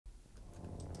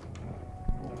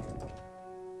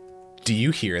Do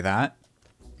you hear that?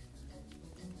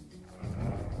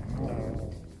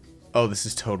 Oh, this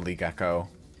is totally Gecko.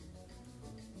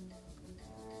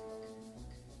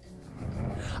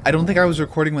 I don't think I was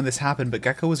recording when this happened, but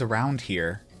Gecko was around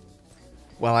here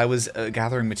while I was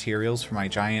gathering materials for my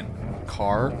giant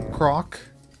car croc.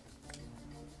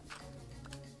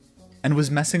 And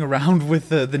was messing around with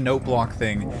the note block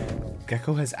thing.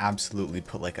 Gecko has absolutely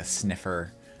put like a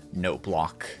sniffer note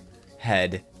block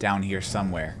head down here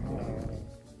somewhere.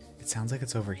 It sounds like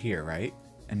it's over here, right?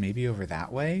 And maybe over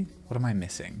that way? What am I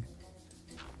missing?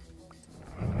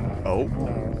 Oh.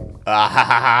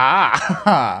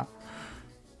 Ah!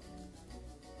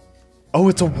 Oh,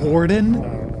 it's a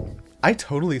warden? I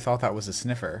totally thought that was a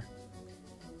sniffer.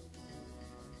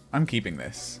 I'm keeping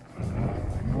this.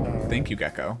 Thank you,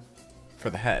 Gecko, for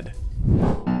the head.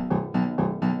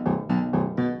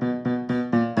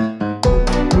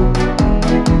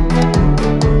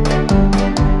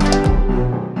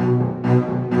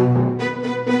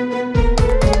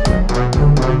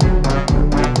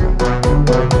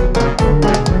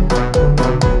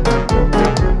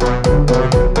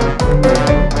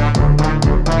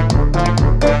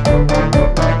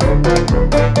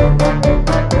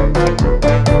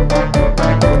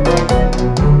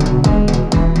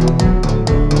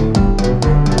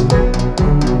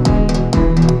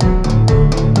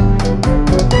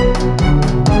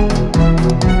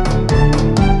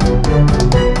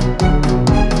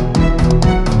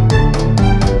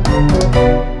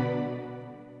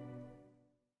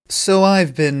 So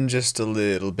I've been just a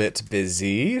little bit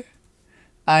busy.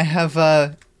 I've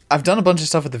done a bunch of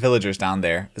stuff with the villagers down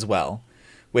there as well,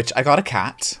 which I got a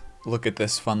cat. Look at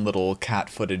this fun little cat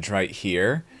footage right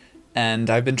here. And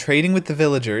I've been trading with the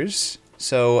villagers.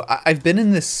 So I've been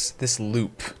in this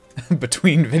loop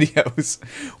between videos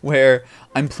where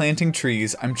I'm planting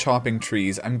trees, I'm chopping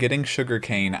trees, I'm getting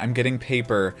sugarcane, I'm getting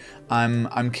paper,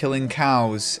 I'm killing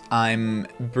cows, I'm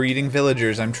breeding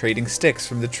villagers, I'm trading sticks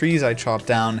from the trees I chopped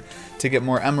down to get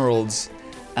more emeralds.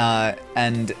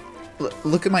 And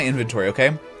look at my inventory,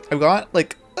 okay? I've got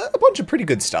like a bunch of pretty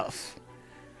good stuff.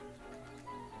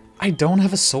 I don't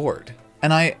have a sword.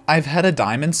 And I've had a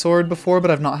diamond sword before,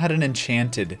 but I've not had an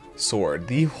enchanted sword.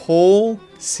 The whole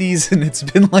season, it's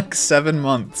been like 7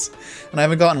 months, and I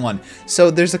haven't gotten one.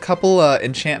 So there's a couple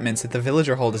enchantments that the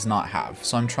villager hall does not have.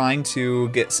 So I'm trying to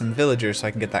get some villagers so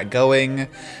I can get that going.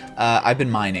 I've been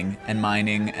mining and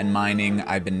mining and mining.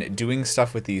 I've been doing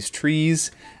stuff with these trees,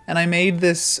 and I made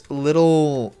this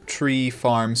little tree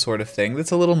farm sort of thing that's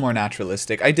a little more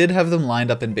naturalistic. I did have them lined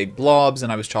up in big blobs,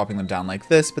 and I was chopping them down like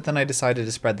this, but then I decided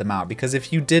to spread them out, because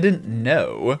if you didn't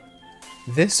know,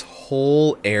 this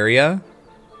whole area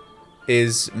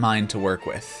is mine to work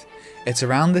with. It's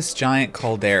around this giant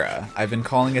caldera. I've been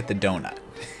calling it the donut.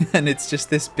 And it's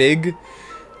just this big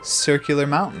circular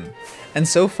mountain. And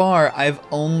so far, I've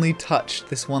only touched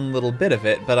this one little bit of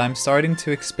it, but I'm starting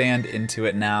to expand into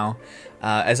it now.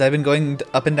 As I've been going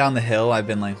up and down the hill, I've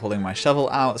been like holding my shovel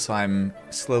out, so I'm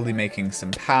slowly making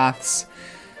some paths.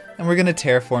 And we're gonna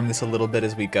terraform this a little bit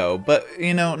as we go, but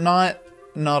you know, not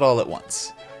all at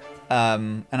once.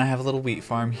 And I have a little wheat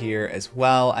farm here as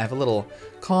well. I have a little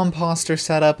composter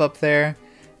set up there.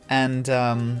 And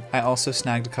I also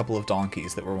snagged a couple of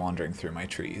donkeys that were wandering through my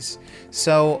trees.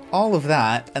 So all of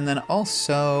that, and then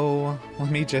also,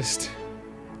 let me just,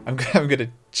 I'm gonna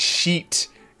cheat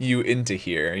you into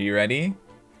here. Are you ready?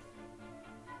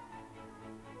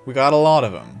 We got a lot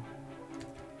of them.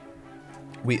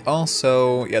 We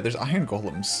also, yeah, there's iron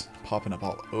golems popping up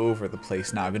all over the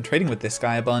place now. I've been trading with this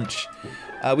guy a bunch.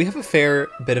 We have a fair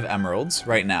bit of emeralds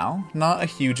right now. Not a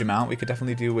huge amount. We could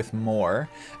definitely do with more.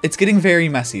 It's getting very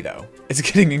messy, though. It's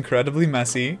getting incredibly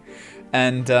messy.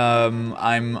 And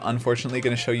I'm unfortunately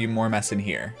going to show you more mess in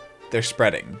here. They're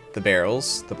spreading. The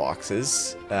barrels, the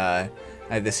boxes. I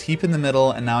have this heap in the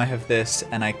middle, and now I have this,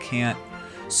 and I can't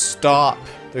stop.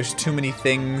 There's too many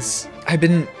things. I've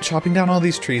been chopping down all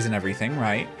these trees and everything,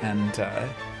 right?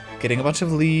 And getting a bunch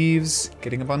of leaves,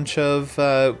 getting a bunch of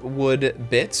wood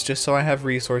bits, just so I have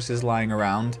resources lying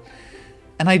around.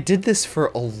 And I did this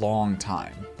for a long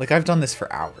time. Like, I've done this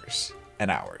for hours and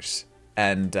hours.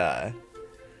 And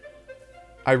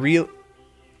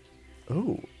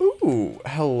Ooh,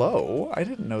 hello. I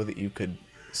didn't know that you could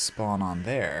spawn on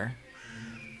there.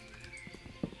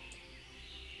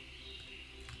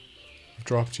 I've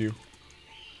dropped you.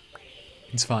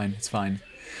 It's fine, it's fine.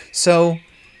 So,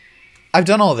 I've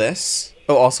done all this.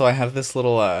 Oh, also I have this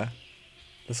little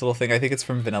thing. I think it's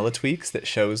from Vanilla Tweaks that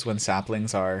shows when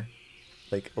saplings are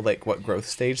like what growth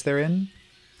stage they're in.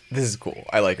 This is cool.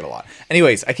 I like it a lot.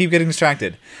 Anyways, I keep getting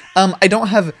distracted. I don't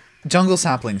have jungle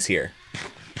saplings here.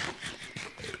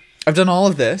 I've done all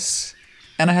of this,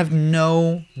 and I have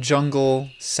no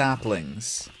jungle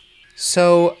saplings.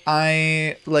 So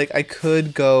I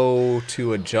could go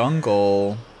to a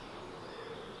jungle,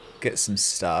 get some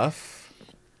stuff,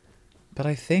 but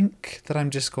I think that I'm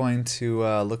just going to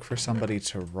look for somebody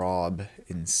to rob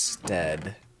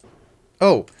instead.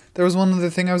 Oh, there was one other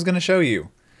thing I was going to show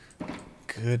you.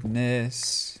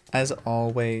 Goodness, as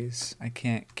always, I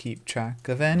can't keep track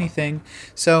of anything.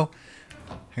 So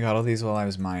I got all these while I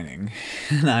was mining,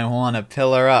 and I want to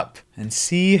pillar up and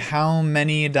see how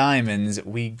many diamonds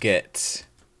we get.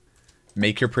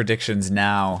 Make your predictions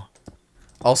now.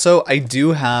 Also, I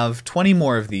do have 20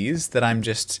 more of these that I'm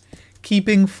just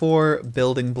keeping for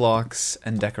building blocks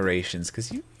and decorations,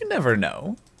 because you never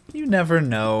know. You never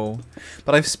know.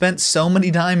 But I've spent so many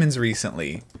diamonds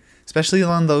recently, especially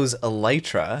on those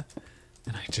elytra,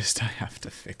 and I have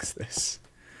to fix this.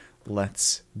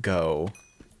 Let's go.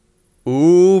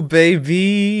 Ooh,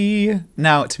 baby!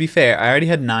 Now, to be fair, I already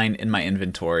had 9 in my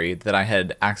inventory that I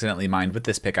had accidentally mined with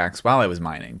this pickaxe while I was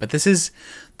mining. But this is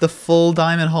the full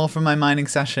diamond haul from my mining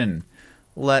session.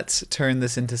 Let's turn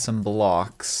this into some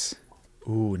blocks.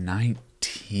 Ooh,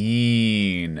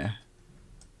 19.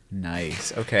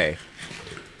 Nice. Okay.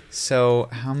 So,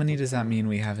 how many does that mean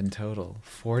we have in total?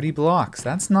 40 blocks.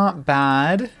 That's not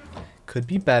bad. Could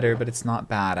be better, but it's not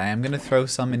bad. I am going to throw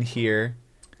some in here,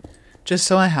 just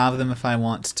so I have them if I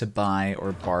want to buy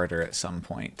or barter at some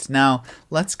point. Now,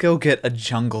 let's go get a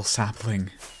jungle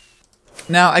sapling.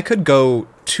 Now, I could go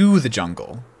to the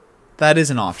jungle. That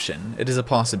is an option. It is a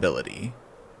possibility.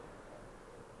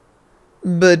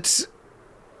 But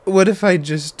what if I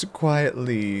just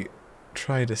quietly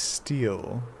try to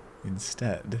steal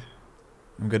instead?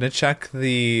 I'm gonna check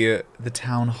the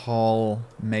town hall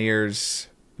mayor's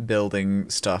building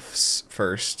stuffs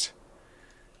first,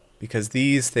 because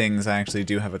these things I actually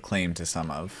do have a claim to some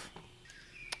of.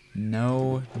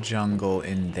 No jungle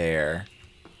in there.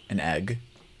 An egg.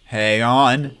 Hang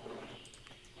on.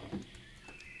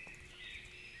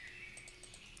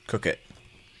 Cook it.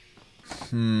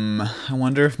 I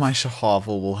wonder if my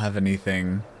shahovel will have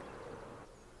anything.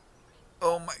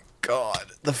 Oh my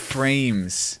god. The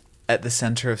frames at the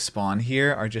center of spawn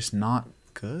here are just not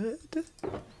good.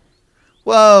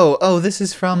 Whoa! Oh, this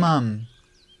is from,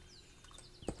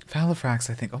 Valifrax,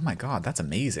 I think. Oh my god, that's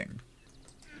amazing.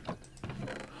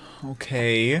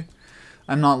 Okay.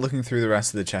 I'm not looking through the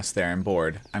rest of the chest there. I'm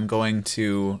bored. I'm going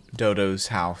to Dodo's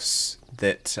house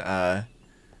that,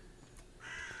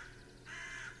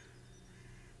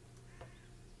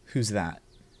 Who's that?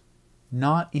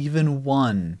 Not even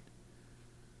one.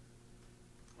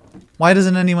 Why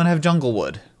doesn't anyone have jungle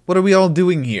wood? What are we all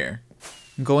doing here?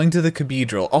 I'm going to the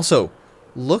cathedral. Also,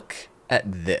 look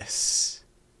at this.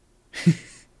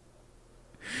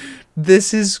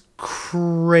 This is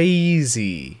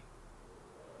crazy.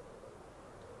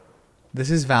 This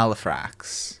is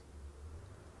Valifrax,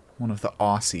 one of the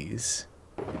Aussies.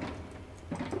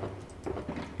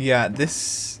 Yeah,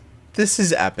 this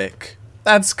is epic.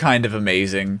 That's kind of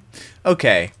amazing.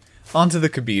 Okay, on to the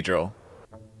cathedral.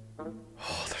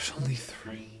 Oh, there's only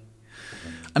 3.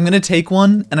 I'm gonna take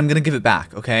one, and I'm gonna give it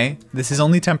back, okay? This is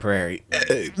only temporary.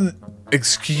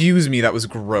 Excuse me, that was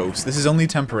gross. This is only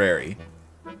temporary.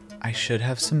 I should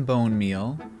have some bone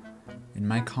meal in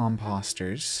my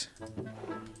composters.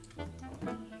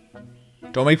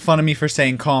 Don't make fun of me for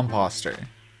saying composter.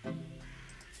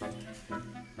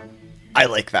 I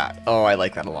like that. Oh, I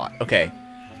like that a lot. Okay.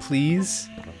 Please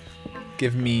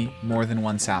give me more than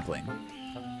 1 sapling.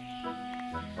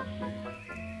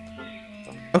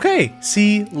 Okay,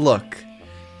 see, look.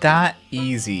 That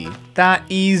easy. That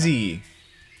easy.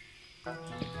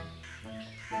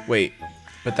 Wait,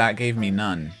 but that gave me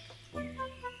none.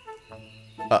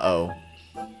 Uh-oh.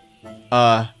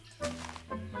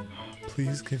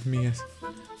 Please give me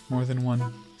more than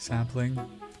 1 sapling,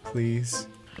 please.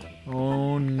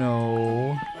 Oh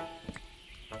no.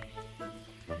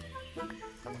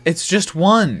 It's just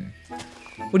 1.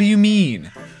 What do you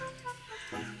mean?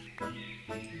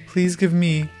 Please give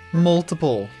me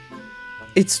multiple.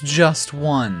 It's just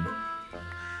 1.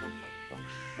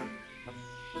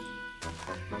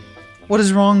 What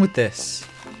is wrong with this?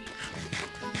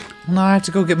 Well, now I have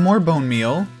to go get more bone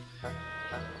meal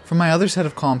from my other set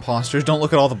of composters. Don't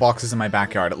look at all the boxes in my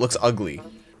backyard. It looks ugly.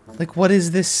 Like, what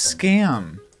is this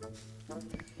scam?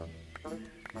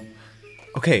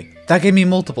 Okay, that gave me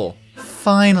multiple.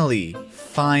 Finally.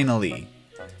 Finally.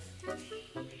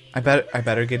 I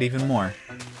better get even more.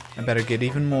 I better get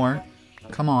even more.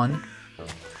 Come on.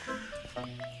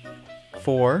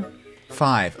 4,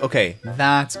 5. Okay,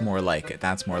 that's more like it.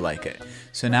 That's more like it.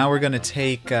 So now we're gonna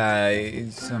take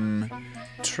some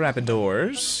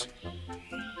trapdoors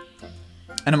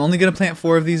And I'm only going to plant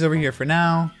 4 of these over here for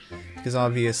now, because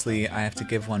obviously I have to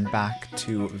give one back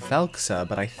to Velxa,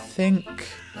 but I think...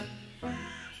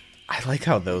 I like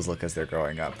how those look as they're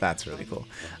growing up. That's really cool.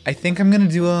 I think I'm going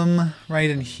to do them right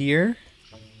in here.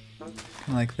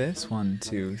 Like this. 1,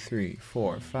 2, 3,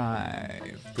 4,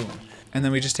 5. Boom. And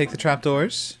then we just take the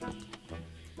trapdoors.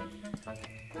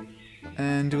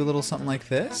 And do a little something like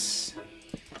this.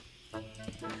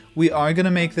 We are going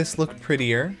to make this look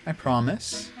prettier, I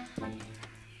promise.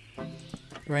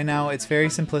 Right now, it's very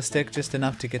simplistic, just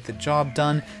enough to get the job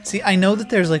done. See, I know that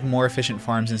there's like more efficient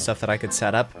farms and stuff that I could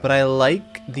set up, but I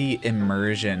like the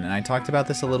immersion. And I talked about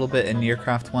this a little bit in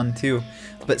Nearcraft 1 too.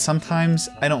 But sometimes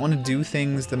I don't want to do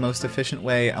things the most efficient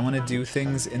way. I want to do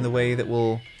things in the way that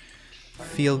will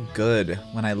feel good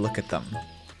when I look at them.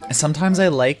 And sometimes I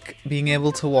like being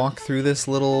able to walk through this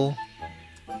little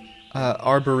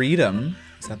arboretum.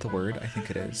 Is that the word? I think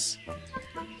it is.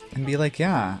 And be like,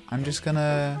 yeah, I'm just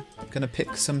gonna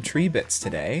pick some tree bits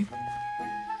today.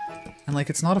 And like,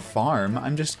 it's not a farm.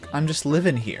 I'm just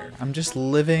living here. I'm just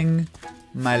living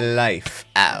my life.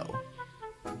 Ow.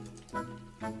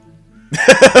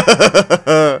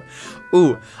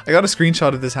 Ooh, I got a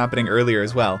screenshot of this happening earlier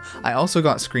as well. I also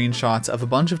got screenshots of a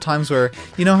bunch of times where,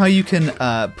 you know how you can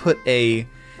put a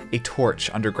torch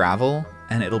under gravel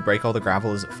and it'll break all the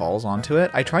gravel as it falls onto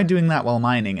it? I tried doing that while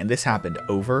mining, and this happened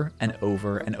over and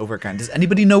over and over again. Does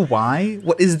anybody know why?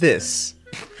 What is this?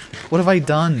 What have I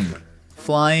done?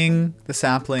 Flying the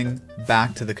sapling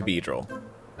back to the cathedral.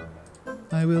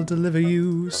 I will deliver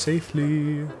you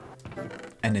safely.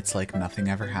 And it's like nothing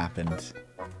ever happened.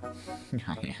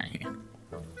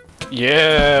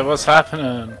 Yeah, what's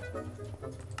happening?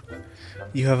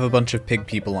 You have a bunch of pig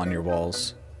people on your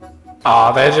walls.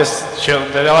 Oh, they're just chill.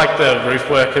 They're like the roof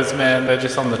workers, man. They're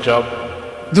just on the job.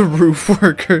 The roof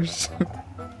workers.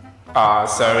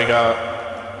 So we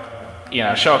got, you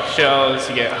know, shulker shells.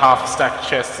 You get half a stack of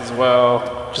chests as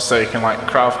well, just so you can like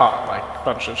craft like a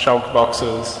bunch of shulker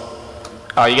boxes.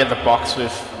 You get the box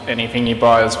with anything you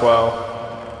buy as well.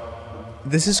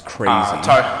 This is crazy.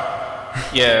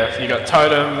 Yeah, you got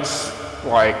totems,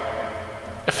 like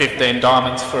 15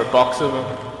 diamonds for a box of them.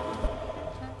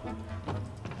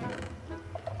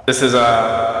 This is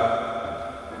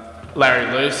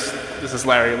Larry Loose. This is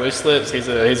Larry Loose Lips. He's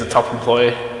a top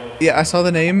employee. Yeah, I saw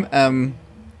the name.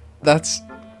 That's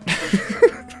I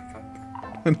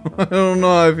don't know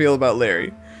how I feel about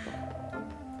Larry.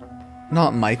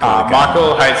 Not Michael.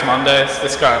 Michael hates Mondays.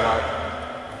 This guy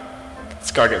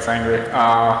gets angry.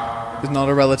 It's not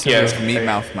a relative of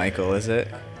Meatmouth Michael, is it?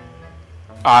 They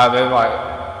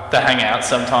hang out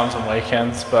sometimes on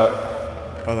weekends, but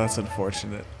oh, that's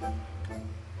unfortunate.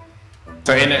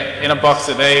 So in a box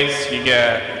of these, you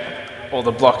get all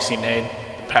the blocks you need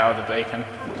to power the beacon.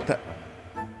 That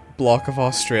block of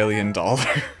Australian dollar.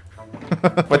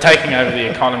 We're taking over the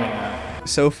economy now.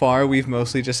 So far, we've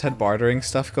mostly just had bartering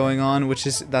stuff going on,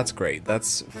 that's great.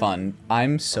 That's fun.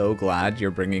 I'm so glad you're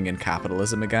bringing in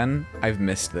capitalism again. I've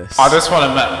missed this. I just want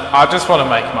to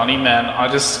make money, man.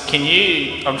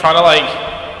 I'm trying to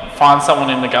like find someone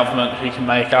in the government who can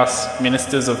make us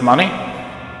ministers of money.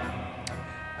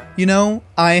 You know,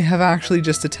 I have actually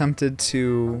just attempted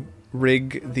to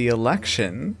rig the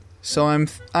election, so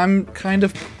I'm kind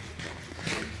of...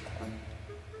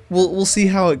 We'll see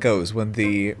how it goes when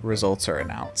the results are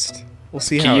announced. We'll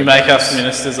see how. Can you make us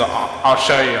ministers? I'll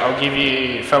show you. I'll give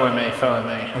you. Follow me. Follow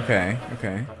me. Okay.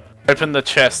 Okay. Open the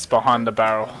chest behind the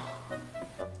barrel.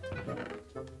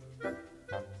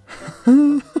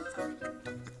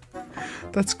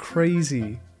 That's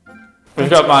crazy. We've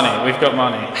got money. We've got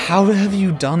money. How have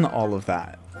you done all of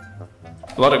that?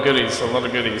 A lot of goodies. A lot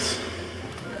of goodies.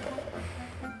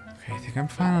 Okay, I think I'm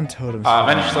fine on totems.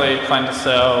 Eventually, plan to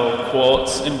sell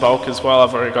quartz in bulk as well.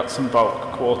 I've already got some bulk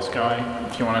quartz going.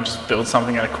 If you want to just build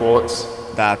something out of quartz.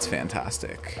 That's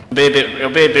fantastic. It'll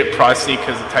be a bit pricey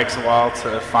because it takes a while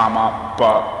to farm up,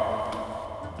 but...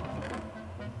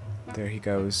 There he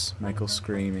goes. Michael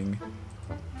screaming.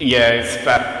 Yeah, he's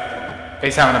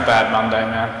having a bad Monday,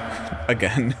 man.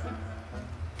 Again.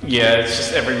 Yeah, it's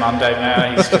just every Monday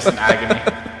now. He's just in agony.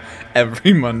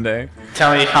 Every Monday.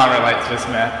 Tell me you can't relate to this,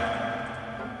 man.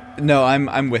 No,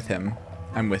 I'm with him.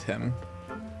 I'm with him.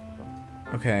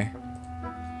 Okay.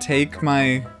 Take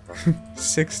my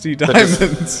 60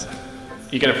 diamonds.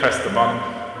 You gotta press the button.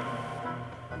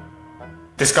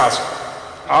 This guy's...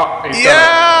 Oh, he's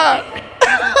got it.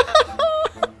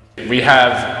 We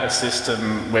have a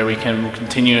system where we can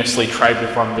continuously trade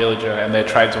with one villager and their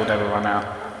trades will never run out.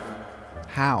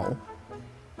 How?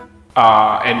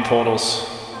 End portals.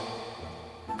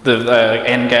 The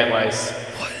end gateways.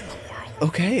 What in the world?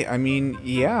 Okay, I mean,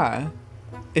 yeah.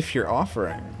 If you're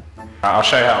offering. I'll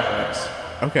show you how it works.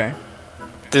 Okay.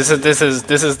 This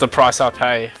is the price I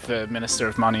pay for Minister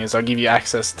of Money. Is I give you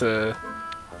access to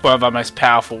one of our most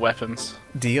powerful weapons.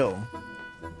 Deal.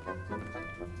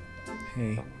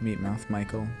 Hey, Meatmouth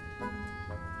Michael.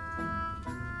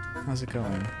 How's it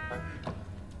going?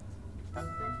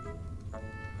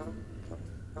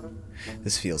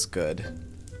 This feels good.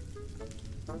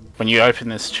 When you open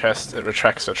this chest, it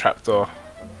retracts a trapdoor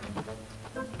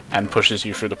and pushes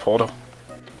you through the portal.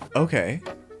 Okay.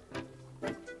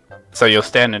 So you'll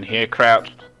stand in here,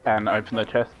 crouch, and open the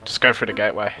chest. Just go through the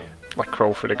gateway, like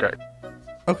crawl through the gate.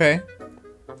 Okay.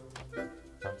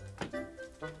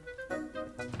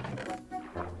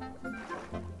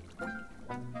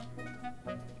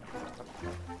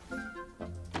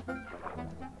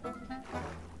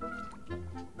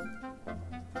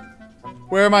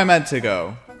 Where am I meant to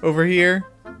go? Over here?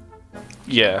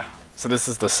 Yeah. So this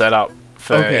is the setup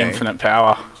for infinite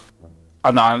power.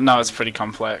 I know it's pretty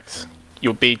complex.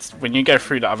 You'll be when you go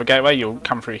through the other gateway, you'll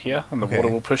come through here, and the water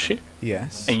will push you.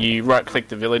 Yes. And you right-click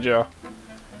the villager,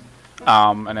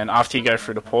 and then after you go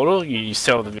through the portal, you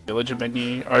sell the villager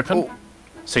menu open. Oh.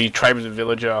 So you trade with the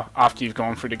villager after you've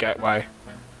gone through the gateway.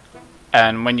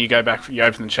 And when you go back, you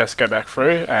open the chest, go back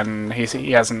through, and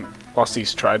he hasn't lost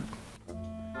his trade.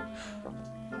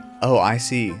 Oh, I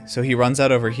see. So he runs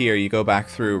out over here, you go back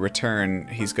through, return,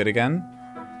 he's good again?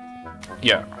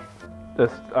 Yeah. There's,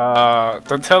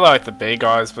 don't tell like the bee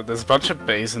guys, but there's a bunch of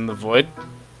bees in the void.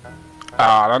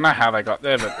 I don't know how they got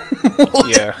there, but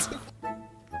yeah.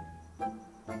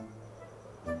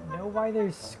 You know why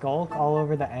there's Stalk all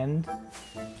over the end?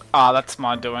 That's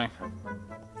my doing.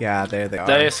 Yeah, there they are.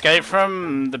 They escaped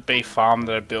from the bee farm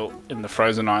that I built in the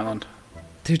frozen island.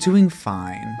 They're doing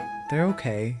fine. They're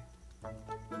okay.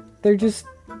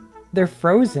 They're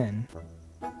frozen.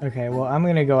 Okay, well, I'm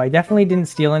gonna go. I definitely didn't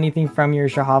steal anything from your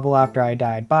Shahavel after I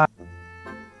died. Bye.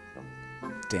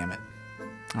 Damn it.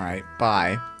 Alright,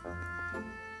 bye.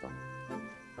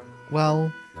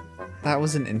 Well, that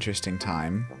was an interesting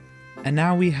time. And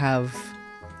now we have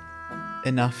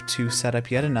enough to set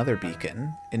up yet another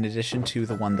beacon, in addition to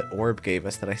the one that Orb gave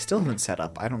us that I still haven't set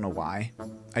up. I don't know why.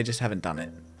 I just haven't done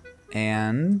it.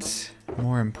 And,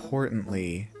 more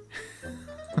importantly...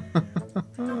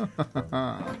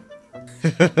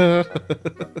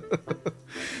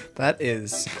 that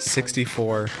is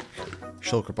 64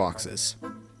 shulker boxes.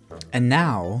 And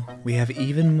now we have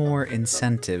even more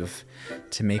incentive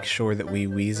to make sure that we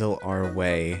weasel our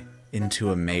way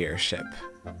into a mayorship.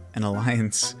 An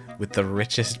alliance with the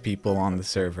richest people on the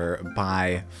server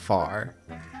by far.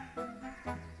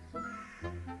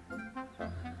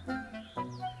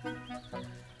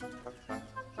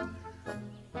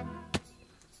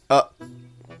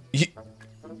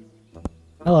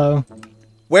 Hello.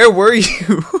 Where were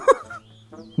you?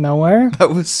 Nowhere?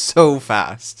 That was so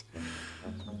fast.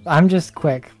 I'm just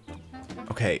quick.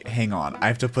 Okay, hang on. I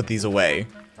have to put these away.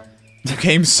 You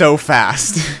came so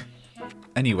fast.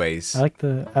 Anyways. I like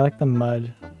the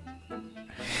mud.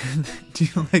 Do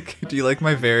you like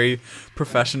my very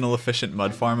professional efficient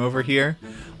mud farm over here?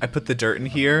 I put the dirt in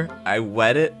here, I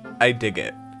wet it, I dig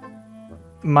it.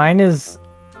 Mine was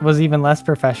even less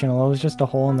professional. It was just a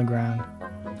hole in the ground.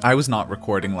 I was not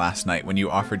recording last night when you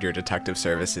offered your detective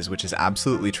services, which is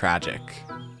absolutely tragic.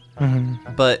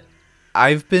 Mm-hmm. But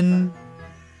I've been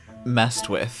messed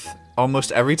with.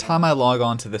 Almost every time I log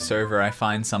onto the server, I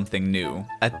find something new.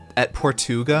 At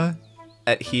Portuga,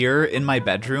 at here, in my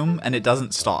bedroom, and it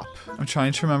doesn't stop. I'm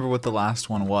trying to remember what the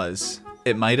last one was.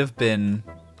 It might have been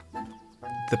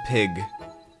the pig.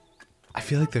 I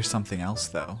feel like there's something else,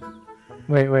 though.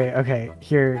 Wait, okay.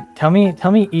 Here, tell me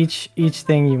each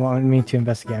thing you want me to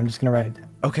investigate. I'm just gonna write it down.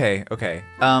 Okay.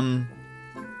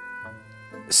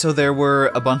 So there were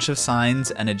a bunch of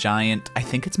signs and a giant, I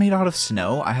think it's made out of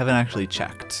snow. I haven't actually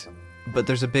checked. But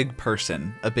there's a big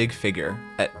person, a big figure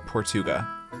at Portuga.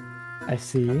 I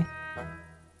see.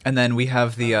 And then we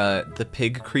have the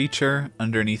pig creature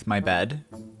underneath my bed.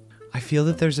 I feel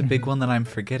that there's a big one that I'm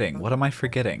forgetting. What am I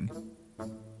forgetting?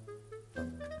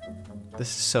 This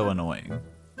is so annoying.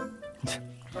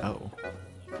 Oh.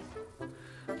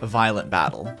 A violent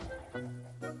battle.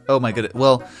 Oh my goodness.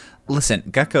 Well, listen,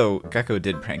 Gecko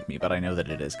did prank me, but I know that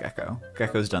it is Gecko.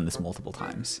 Gecko's done this multiple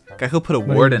times. Gecko put a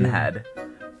warden head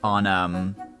on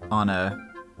a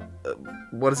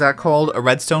what is that called? A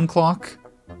redstone clock?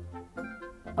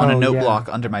 On a note block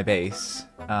under my base.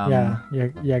 Yeah,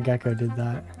 Gecko did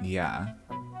that. Yeah.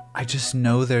 I just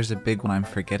know there's a big one I'm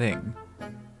forgetting.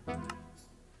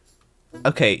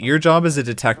 Okay, your job as a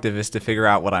detective is to figure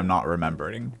out what I'm not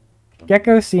remembering.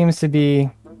 Gecko seems to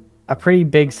be a pretty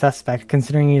big suspect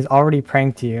considering he's already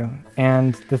pranked you.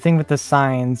 And the thing with the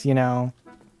signs, you know,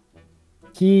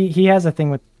 he has a thing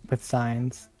with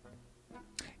signs.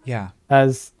 Yeah.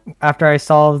 As after I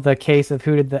solved the case of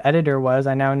who the editor was,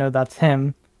 I now know that's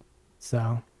him.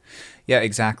 So. Yeah,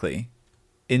 exactly.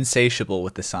 Insatiable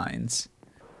with the signs.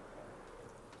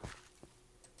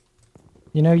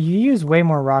 You know, you use way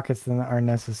more rockets than are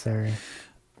necessary.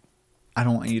 I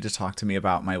don't want you to talk to me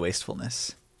about my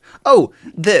wastefulness. Oh,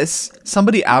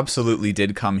 somebody absolutely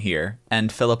did come here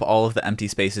and fill up all of the empty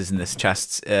spaces in this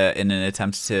chests in an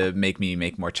attempt to make me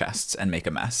make more chests and make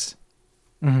a mess.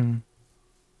 Mm-hmm.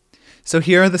 So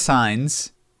here are the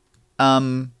signs.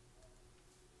 And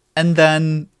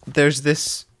then there's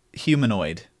this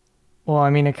humanoid. Well, I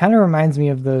mean, it kind of reminds me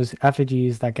of those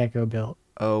effigies that Gecko built.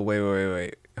 Oh,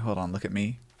 wait. Hold on, look at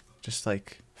me. Just,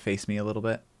 like, face me a little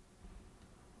bit.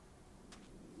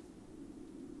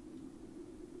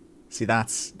 See,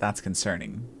 that's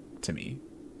concerning to me.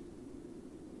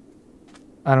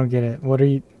 I don't get it. What are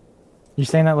you... You're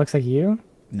saying that looks like you?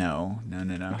 No.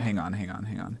 Hang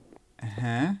on.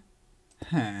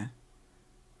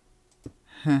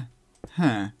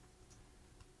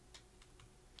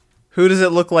 Who does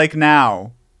it look like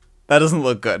now? That doesn't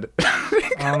look good.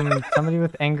 Somebody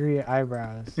with angry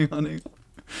eyebrows. Who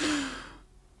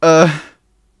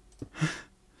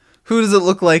does it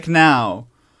look like now?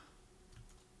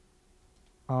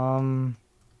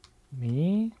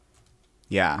 Me?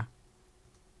 Yeah.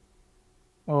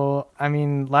 Well, I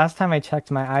mean, last time I checked,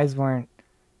 my eyes weren't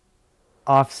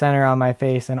off center on my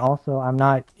face, and also I'm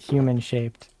not human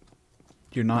shaped.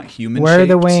 You're not human Where shaped? are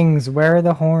the wings? Where are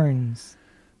the horns?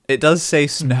 It does say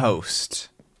host.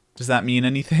 Does that mean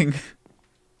anything?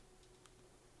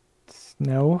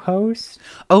 Snow host?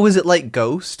 Oh, is it like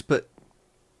Ghost? But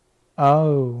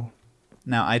oh.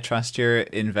 Now, I trust your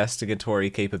investigatory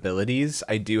capabilities.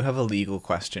 I do have a legal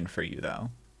question for you,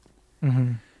 though.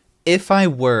 Mm-hmm. If I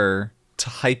were to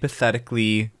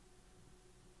hypothetically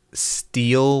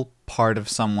steal part of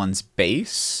someone's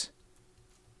base,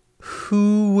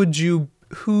 whose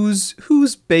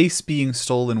base being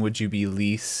stolen would you be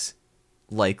least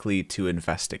likely to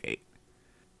investigate?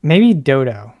 Maybe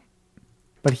Dodo.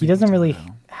 But he doesn't really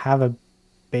Dodo. have a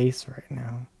base right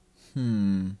now.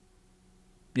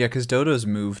 Yeah, because Dodo's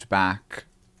moved back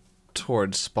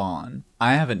towards spawn.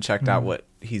 I haven't checked out what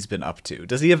he's been up to.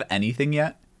 Does he have anything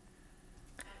yet?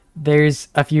 There's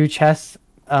a few chests,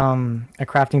 a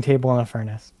crafting table, and a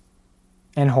furnace.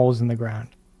 And holes in the ground.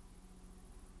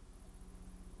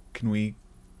 Can we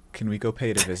go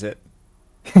pay to visit?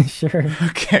 Sure.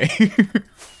 Okay.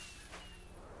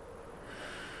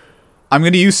 I'm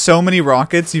going to use so many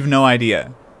rockets, you've no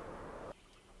idea.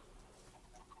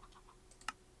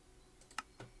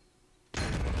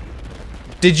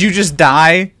 Did you just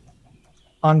die?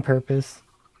 On purpose.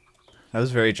 That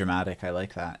was very dramatic. I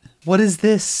like that. What is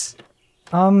this?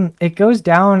 It goes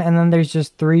down, and then there's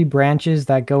just 3 branches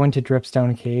that go into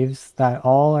dripstone caves that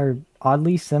all are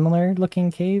oddly similar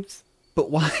looking caves. But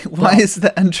why is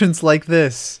the entrance like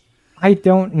this? I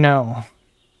don't know.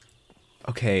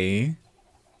 Okay.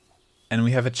 And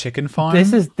we have a chicken farm?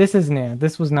 This is new.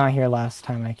 This was not here last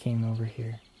time I came over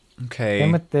here. Okay.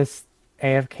 Same with this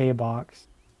AFK box.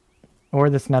 Or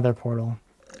this nether portal.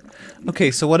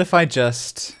 Okay, so what if I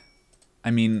just...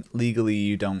 I mean, legally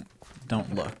you don't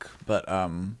look, but,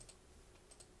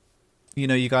 you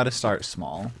know, you gotta start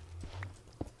small.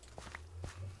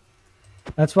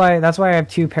 That's why I have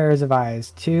 2 pairs of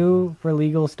eyes. 2 for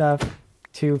legal stuff,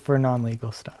 2 for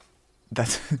non-legal stuff.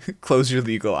 That's... Close your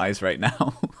legal eyes right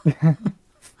now.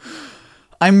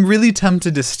 I'm really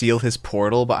tempted to steal his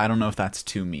portal, but I don't know if that's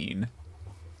too mean.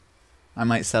 I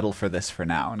might settle for this for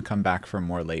now and come back for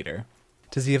more later.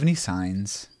 Does he have any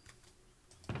signs?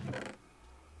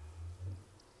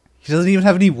 He doesn't even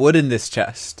have any wood in this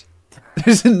chest.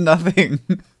 There's nothing.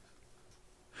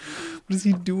 What is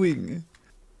he doing?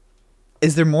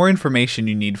 Is there more information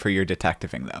you need for your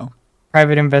detectiving, though?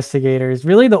 Private investigators.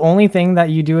 Really, the only thing that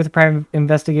you do with a private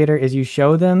investigator is you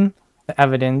show them the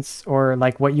evidence or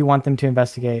like what you want them to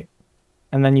investigate,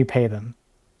 and then you pay them.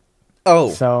 Oh.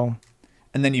 So.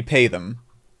 And then you pay them.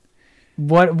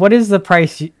 What is the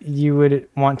price you would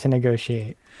want to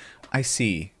negotiate? I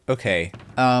see. Okay.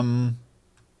 Because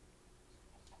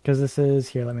this is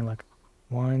here. Let me look.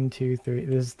 1, 2, 3.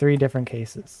 There's 3 different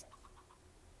cases.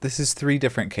 This is 3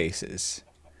 different cases.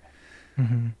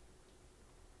 Mm-hmm.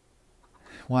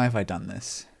 Why have I done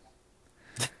this?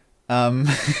 I mean,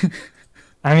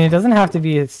 it doesn't have to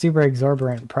be a super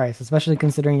exorbitant price, especially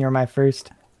considering you're my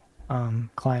first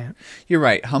client. You're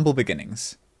right. Humble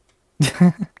beginnings.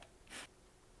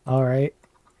 All right.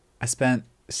 I spent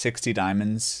 60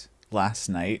 diamonds last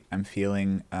night, I'm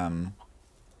feeling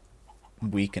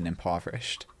weak and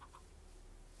impoverished.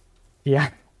 Yeah.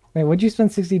 Wait, what'd you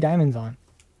spend 60 diamonds on?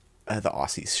 The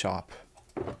Aussie's shop.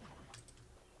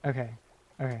 Okay.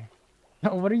 Okay.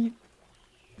 What are you?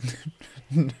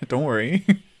 Don't worry.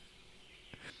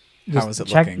 Just How is it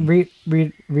check, looking?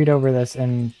 read over this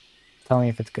and tell me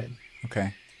if it's good.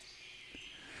 Okay.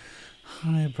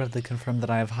 I abruptly confirm that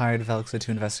I have hired Velxa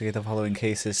to investigate the following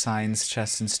cases: signs,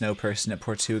 chest and snow person at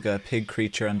Portuga, pig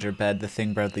creature under bed, the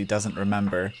thing Bradley doesn't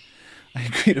remember. I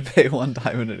agree to pay 1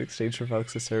 diamond in exchange for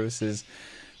Velxa services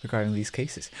regarding these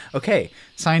cases. Okay,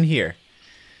 sign here.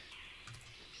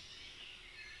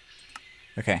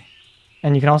 Okay.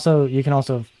 And you can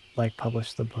also like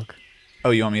publish the book. Oh,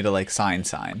 you want me to like sign?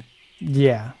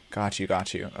 Yeah. Got you.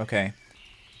 Okay.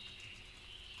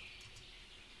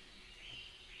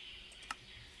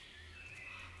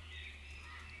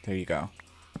 There you go.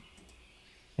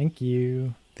 Thank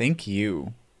you. Thank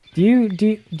you. Do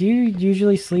you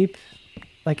usually sleep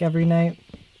like every night?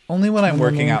 Only when I'm the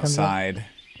working moon comes up? outside.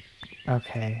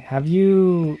 Okay. Have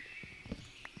you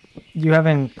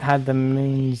haven't had the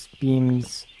moon's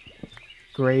beams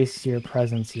grace your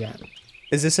presence yet?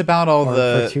 Is this about all Or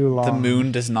the for too long?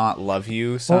 moon does not love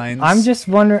you Well, signs? I'm just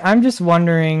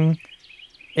wondering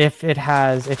if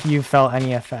you felt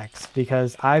any effects,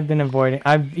 because I've been avoiding.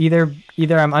 I've either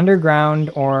I'm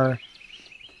underground or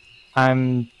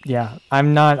I'm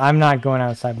not going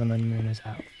outside when the moon is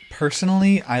out.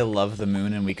 Personally, I love the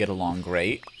moon and we get along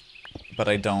great, but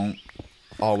I don't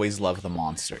always love the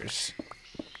monsters.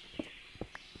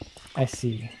 I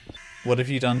see. What have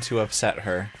you done to upset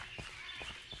her?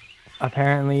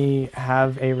 Apparently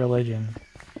have a religion.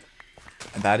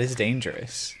 That is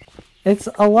dangerous. It's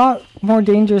a lot more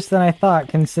dangerous than I thought,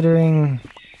 considering,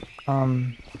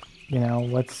 you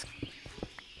know,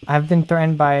 I've been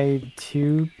threatened by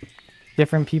 2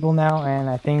 different people now, and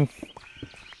I think,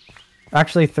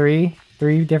 actually 3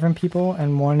 different people,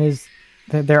 and one is,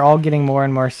 they're all getting more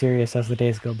and more serious as the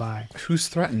days go by. Who's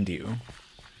threatened you?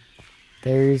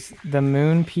 There's the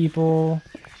moon people,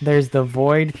 there's the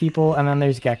void people, and then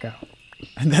there's Gecko.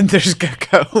 And then there's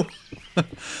Gecko.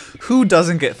 Who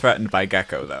doesn't get threatened by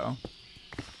Gecko, though?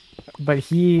 But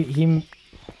he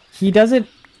does it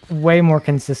way more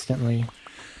consistently.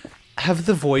 Have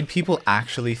the void people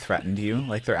actually threatened you?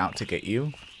 Like they're out to get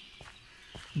you?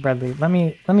 Bradley, let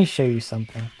me show you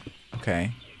something.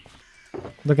 Okay.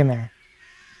 Look in there.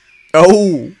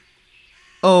 Oh!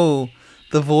 Oh,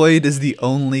 the void is the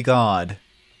only god.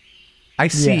 I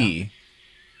see.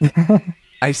 Yeah.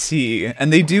 I see.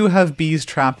 And they do have bees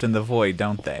trapped in the void,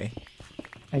 don't they?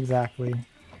 Exactly.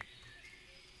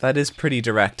 That is pretty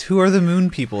direct. Who are the moon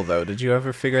people, though? Did you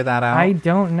ever figure that out? I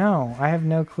don't know. I have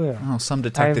no clue. Oh, some I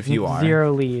detective have you are.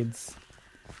 0 leads.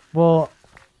 Well,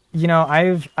 you know,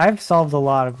 I've solved a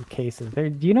lot of cases.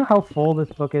 Do you know how full this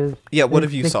book is? Yeah, what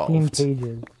There's have you 16 solved?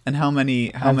 pages. And how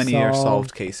many are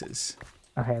solved cases?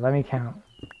 Okay, let me count.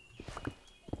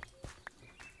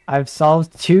 I've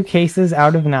solved 2 cases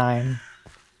out of 9.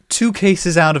 2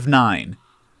 cases out of 9.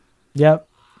 Yep.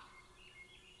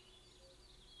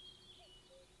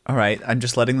 All right, I'm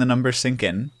just letting the numbers sink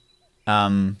in.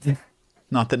 Not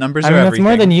that numbers I are mean,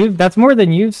 everything. that's more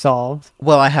than you've solved.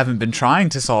 Well, I haven't been trying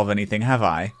to solve anything, have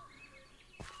I?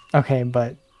 Okay,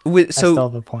 but So I still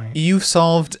have a point. you've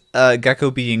solved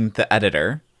Gecko being the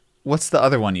editor. What's the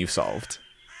other one you solved?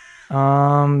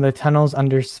 The tunnels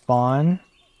under spawn.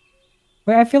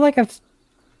 Wait, I feel like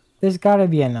there's got to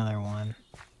be another one.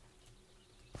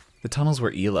 The tunnels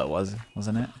where Ela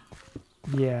wasn't it?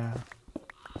 Yeah.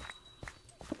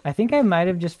 I think I might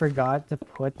have just forgot to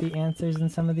put the answers in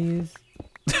some of these.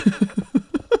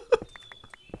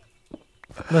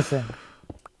 Listen.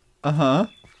 Uh-huh.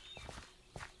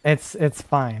 It's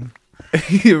fine.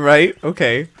 Right?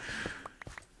 Okay.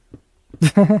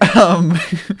 um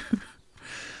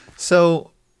So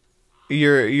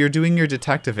you're doing your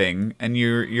detectiving and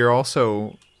you're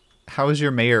also, how is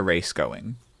your mayor race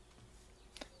going?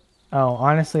 Oh,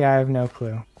 honestly, I have no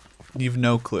clue. You've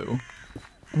no clue.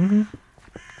 Mm-hmm.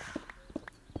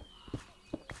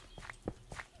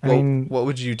 I mean, What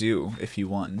would you do if you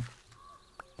won?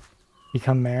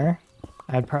 become mayor.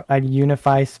 I'd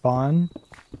unify spawn,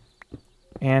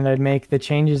 and I'd make the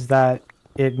changes that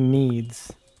it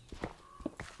needs.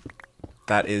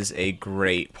 That is a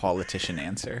great politician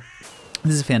answer.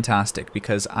 This is fantastic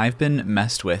because I've been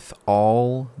messed with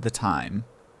all the time.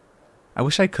 I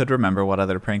wish I could remember what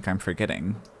other prank I'm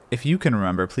forgetting. If you can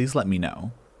remember, please let me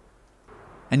know.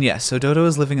 And yes, so Dodo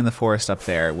is living in the forest up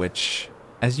there, which,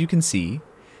 as you can see,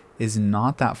 is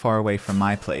not that far away from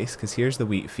my place, because here's the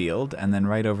wheat field, and then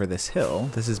right over this hill,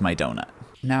 this is my donut.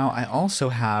 Now, I also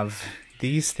have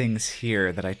these things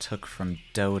here that I took from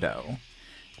Dodo,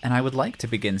 and I would like to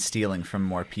begin stealing from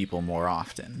more people more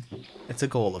often. It's a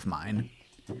goal of mine.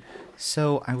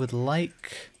 So I would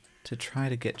like to try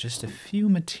to get just a few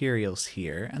materials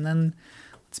here, and then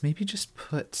let's maybe just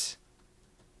put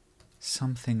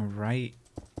something right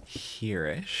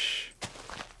here-ish.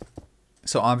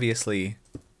 So obviously,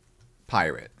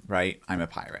 pirate, right? I'm a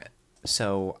pirate.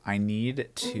 So I need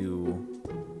to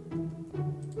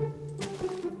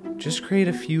just create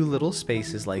a few little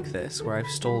spaces like this where I've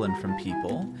stolen from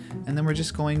people, and then we're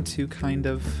just going to kind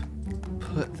of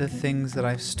put the things that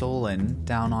I've stolen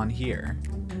down on here.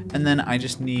 And then I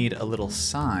just need a little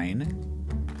sign,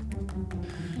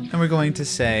 and we're going to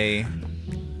say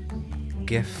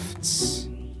gifts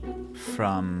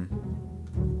from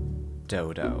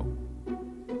Dodo.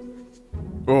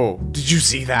 Oh, did you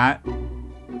see that?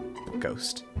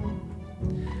 Ghost.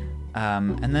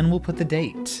 And then we'll put the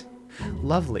date.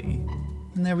 Lovely.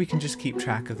 And there we can just keep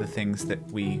track of the things that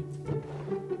we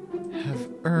have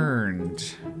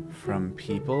earned from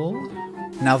people.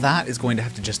 Now that is going to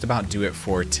have to just about do it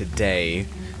for today.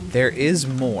 There is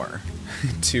more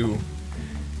to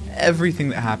everything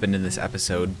that happened in this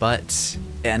episode, but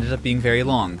it ended up being very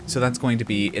long. So that's going to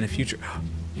be in a future...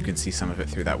 You can see some of it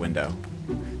through that window.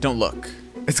 Don't look.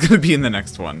 It's going to be in the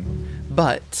next one.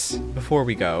 But before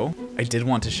we go, I did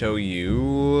want to show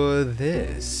you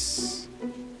this.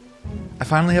 I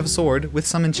finally have a sword with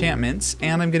some enchantments,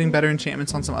 and I'm getting better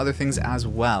enchantments on some other things as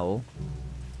well.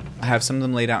 I have some of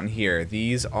them laid out in here.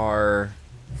 These are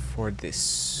for this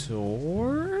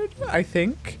sword, I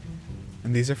think.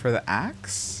 And these are for the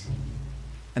axe.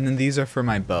 And then these are for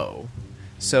my bow.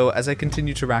 So as I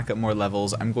continue to rack up more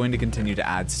levels, I'm going to continue to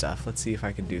add stuff. Let's see if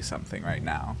I can do something right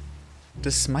now.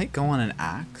 Does smite go on an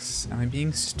axe? Am I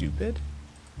being stupid?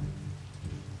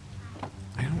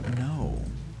 I don't know.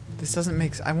 This doesn't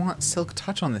make sense. I want silk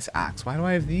touch on this axe. Why do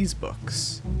I have these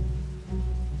books?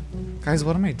 Guys,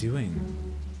 what am I doing?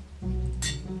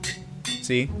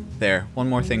 See? There. One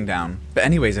more thing down. But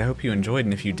anyways, I hope you enjoyed,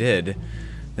 and if you did,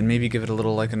 then maybe give it a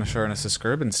little like and a share and a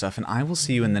subscribe and stuff, and I will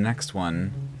see you in the next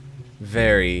one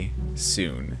very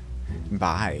soon.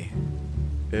 Bye.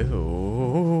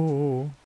 Ew.